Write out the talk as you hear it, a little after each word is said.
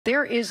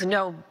There is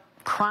no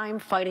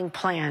crime-fighting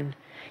plan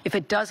if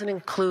it doesn't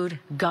include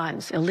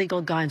guns,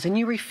 illegal guns. And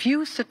you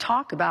refuse to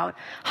talk about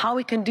how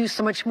we can do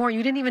so much more.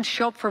 You didn't even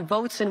show up for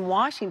votes in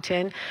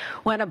Washington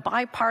when a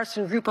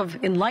bipartisan group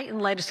of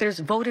enlightened legislators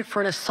voted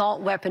for an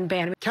assault weapon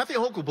ban. Kathy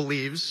Hochul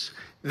believes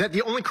that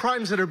the only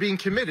crimes that are being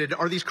committed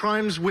are these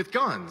crimes with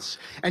guns.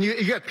 And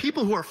you have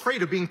people who are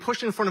afraid of being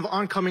pushed in front of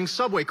oncoming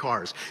subway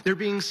cars. They're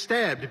being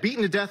stabbed,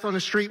 beaten to death on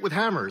the street with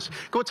hammers.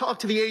 Go talk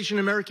to the Asian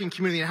American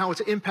community and how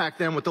it's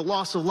impacted them with the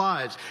loss of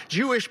lives.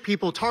 Jewish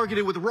people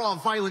targeted with raw,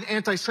 violent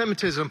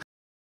anti-Semitism